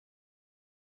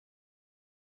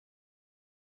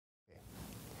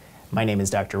My name is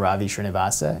Dr. Ravi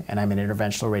Srinivasa, and I'm an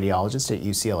interventional radiologist at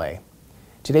UCLA.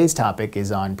 Today's topic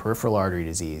is on peripheral artery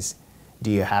disease. Do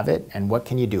you have it, and what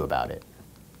can you do about it?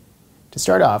 To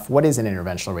start off, what is an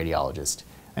interventional radiologist?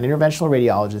 An interventional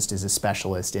radiologist is a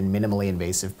specialist in minimally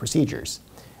invasive procedures.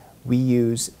 We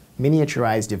use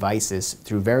miniaturized devices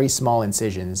through very small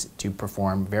incisions to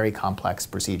perform very complex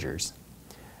procedures.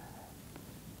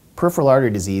 Peripheral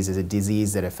artery disease is a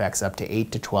disease that affects up to 8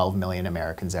 to 12 million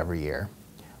Americans every year.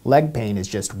 Leg pain is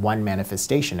just one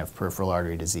manifestation of peripheral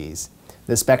artery disease.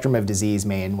 The spectrum of disease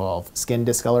may involve skin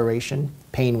discoloration,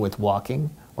 pain with walking,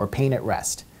 or pain at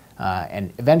rest.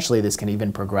 And eventually this can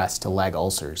even progress to leg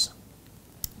ulcers.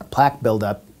 Plaque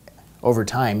buildup over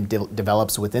time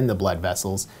develops within the blood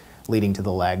vessels, leading to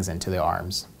the legs and to the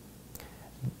arms.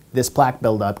 This plaque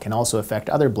buildup can also affect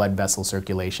other blood vessel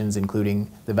circulations,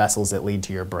 including the vessels that lead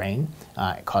to your brain,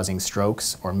 causing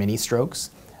strokes or mini strokes.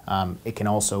 It can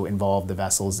also involve the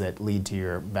vessels that lead to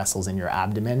your vessels in your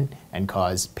abdomen and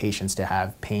cause patients to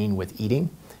have pain with eating.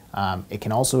 It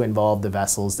can also involve the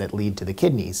vessels that lead to the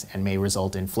kidneys and may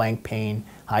result in flank pain,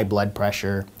 high blood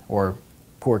pressure, or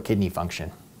poor kidney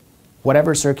function.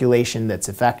 Whatever circulation that's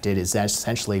affected is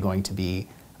essentially going to be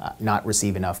not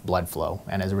receive enough blood flow,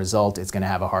 and as a result it's going to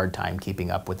have a hard time keeping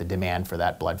up with the demand for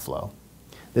that blood flow.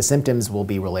 The symptoms will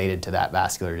be related to that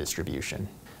vascular distribution.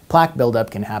 Plaque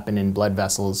buildup can happen in blood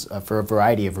vessels for a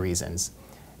variety of reasons.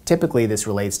 Typically this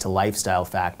relates to lifestyle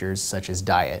factors such as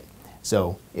diet.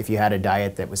 So if you had a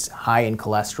diet that was high in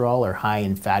cholesterol or high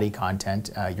in fatty content,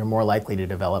 you're more likely to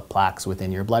develop plaques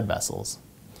within your blood vessels.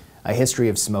 A history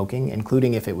of smoking,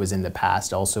 including if it was in the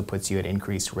past, also puts you at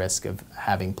increased risk of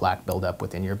having plaque buildup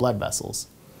within your blood vessels.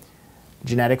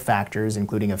 Genetic factors,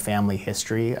 including a family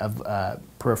history of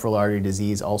peripheral artery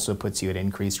disease, also puts you at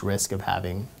increased risk of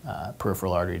having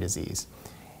peripheral artery disease.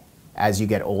 As you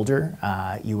get older,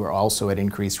 you are also at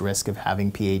increased risk of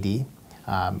having PAD.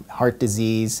 Heart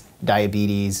disease,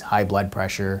 diabetes, high blood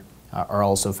pressure are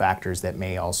also factors that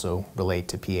may also relate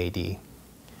to PAD.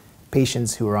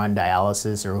 Patients who are on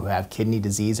dialysis or who have kidney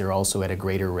disease are also at a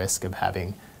greater risk of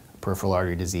having peripheral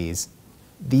artery disease.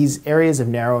 These areas of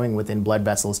narrowing within blood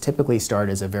vessels typically start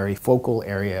as a very focal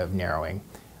area of narrowing.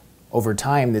 Over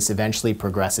time, this eventually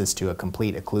progresses to a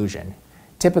complete occlusion.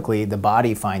 Typically, the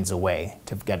body finds a way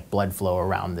to get blood flow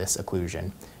around this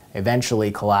occlusion.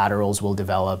 Eventually, collaterals will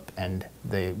develop and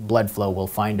the blood flow will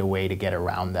find a way to get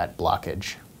around that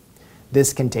blockage.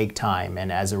 This can take time,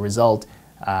 and as a result,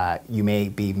 you may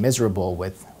be miserable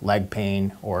with leg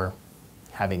pain or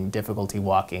having difficulty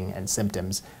walking and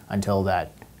symptoms until the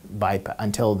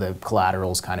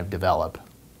collaterals kind of develop.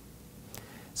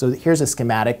 So here's a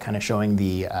schematic kind of showing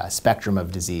the spectrum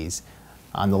of disease.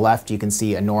 On the left you can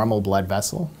see a normal blood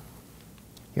vessel.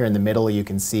 Here in the middle you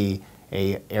can see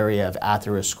an area of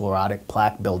atherosclerotic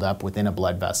plaque buildup within a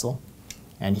blood vessel.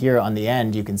 And here on the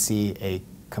end you can see a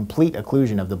complete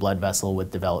occlusion of the blood vessel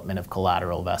with development of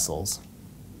collateral vessels.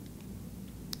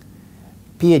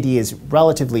 PAD is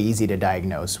relatively easy to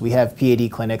diagnose. We have PAD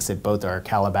clinics at both our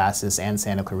Calabasas and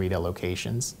Santa Clarita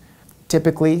locations.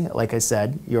 Typically, like I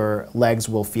said, your legs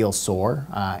will feel sore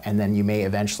and then you may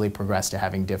eventually progress to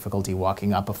having difficulty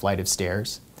walking up a flight of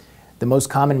stairs. The most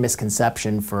common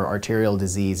misconception for arterial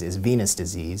disease is venous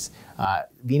disease.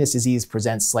 Venous disease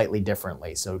presents slightly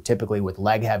differently, so typically with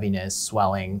leg heaviness,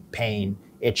 swelling, pain,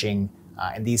 itching,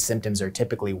 and these symptoms are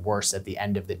typically worse at the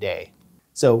end of the day.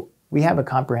 So we have a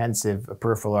comprehensive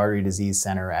peripheral artery disease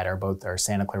center at both our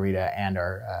Santa Clarita and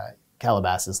our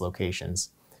Calabasas locations.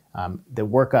 The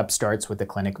workup starts with a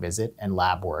clinic visit and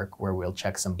lab work where we'll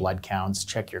check some blood counts,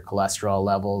 check your cholesterol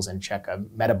levels, and check a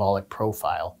metabolic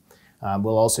profile.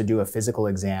 We'll also do a physical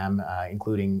exam,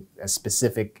 including a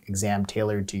specific exam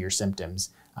tailored to your symptoms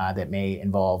that may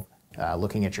involve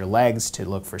looking at your legs to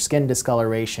look for skin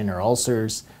discoloration or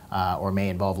ulcers, or may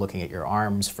involve looking at your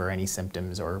arms for any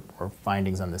symptoms or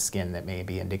findings on the skin that may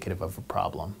be indicative of a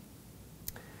problem.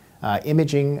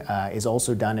 Imaging is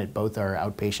also done at both our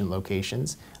outpatient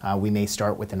locations. We may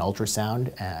start with an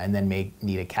ultrasound and then may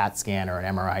need a CAT scan or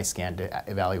an MRI scan to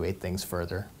evaluate things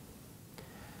further.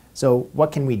 So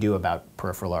what can we do about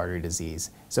peripheral artery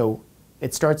disease? So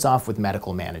it starts off with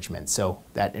medical management. So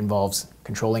that involves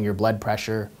controlling your blood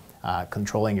pressure,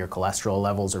 controlling your cholesterol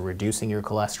levels or reducing your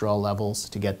cholesterol levels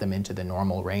to get them into the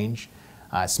normal range.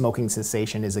 Smoking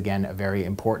cessation is again a very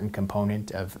important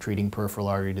component of treating peripheral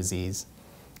artery disease.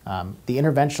 The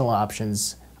interventional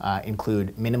options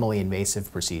include minimally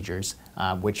invasive procedures,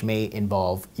 which may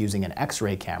involve using an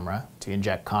X-ray camera to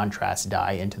inject contrast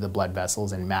dye into the blood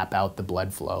vessels and map out the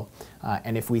blood flow.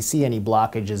 And if we see any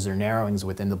blockages or narrowings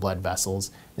within the blood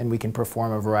vessels, then we can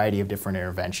perform a variety of different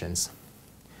interventions.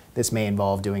 This may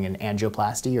involve doing an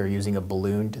angioplasty or using a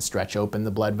balloon to stretch open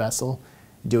the blood vessel,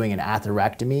 doing an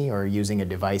atherectomy or using a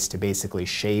device to basically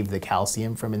shave the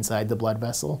calcium from inside the blood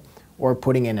vessel, or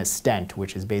putting in a stent,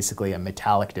 which is basically a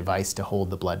metallic device to hold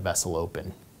the blood vessel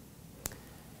open.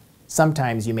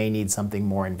 Sometimes you may need something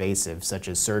more invasive, such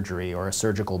as surgery or a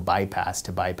surgical bypass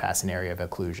to bypass an area of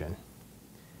occlusion.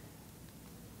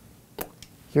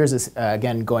 Here's,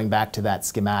 again, going back to that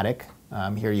schematic.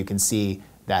 Here you can see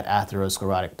that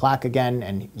atherosclerotic plaque again,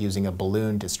 and using a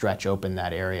balloon to stretch open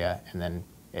that area and then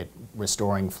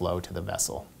restoring flow to the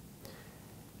vessel.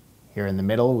 Here in the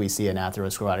middle, we see an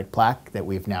atherosclerotic plaque that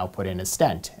we've now put in a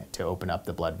stent to open up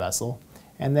the blood vessel.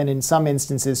 And then in some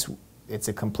instances, it's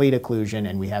a complete occlusion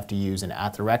and we have to use an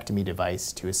atherectomy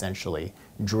device to essentially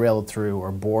drill through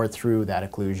or bore through that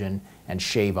occlusion and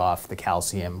shave off the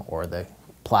calcium or the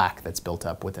plaque that's built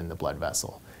up within the blood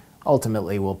vessel.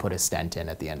 Ultimately, we'll put a stent in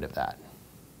at the end of that.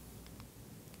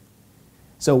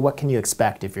 So what can you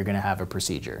expect if you're going to have a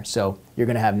procedure? So you're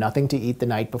going to have nothing to eat the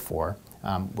night before.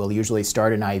 We'll usually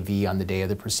start an IV on the day of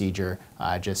the procedure,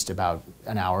 just about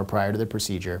an hour prior to the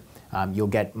procedure. You'll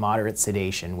get moderate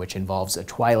sedation, which involves a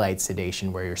twilight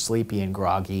sedation where you're sleepy and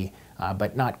groggy,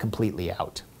 but not completely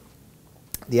out.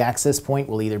 The access point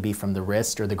will either be from the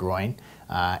wrist or the groin,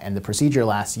 and the procedure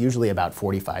lasts usually about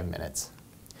 45 minutes.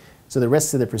 So the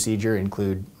risks of the procedure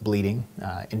include bleeding,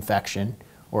 infection,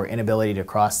 or inability to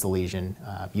cross the lesion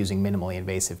using minimally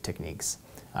invasive techniques.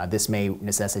 This may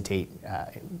necessitate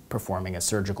performing a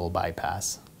surgical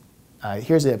bypass.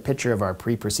 Here's a picture of our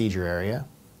pre-procedure area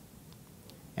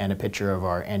and a picture of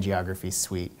our angiography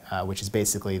suite, which is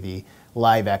basically the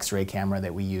live X-ray camera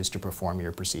that we use to perform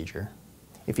your procedure.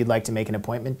 If you'd like to make an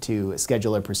appointment to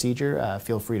schedule a procedure,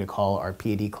 feel free to call our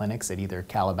P&D clinics at either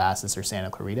Calabasas or Santa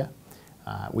Clarita.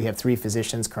 We have 3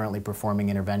 physicians currently performing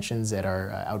interventions at our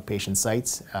outpatient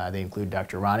sites. They include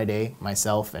Dr. Ronaday,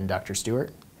 myself, and Dr.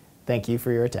 Stewart. Thank you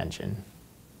for your attention.